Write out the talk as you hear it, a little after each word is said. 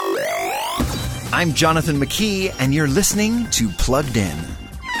I'm Jonathan McKee, and you're listening to Plugged In.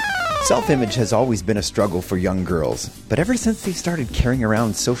 Self-image has always been a struggle for young girls, but ever since they started carrying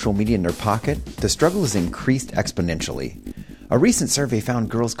around social media in their pocket, the struggle has increased exponentially. A recent survey found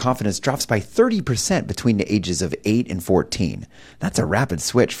girls' confidence drops by 30% between the ages of 8 and 14. That's a rapid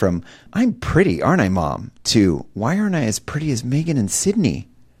switch from, "I'm pretty, aren't I, Mom?" to, "Why aren't I as pretty as Megan and Sydney?"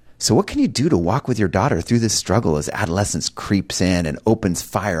 So what can you do to walk with your daughter through this struggle as adolescence creeps in and opens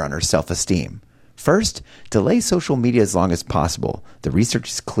fire on her self-esteem? First, delay social media as long as possible. The research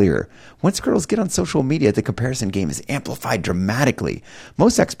is clear. Once girls get on social media, the comparison game is amplified dramatically.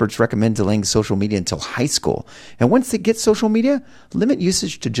 Most experts recommend delaying social media until high school. And once they get social media, limit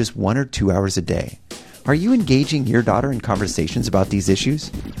usage to just 1 or 2 hours a day. Are you engaging your daughter in conversations about these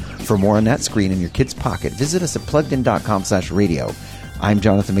issues? For more on that screen in your kid's pocket, visit us at pluggedin.com/radio. I'm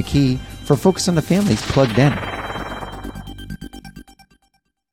Jonathan McKee for Focus on the Family's Plugged In.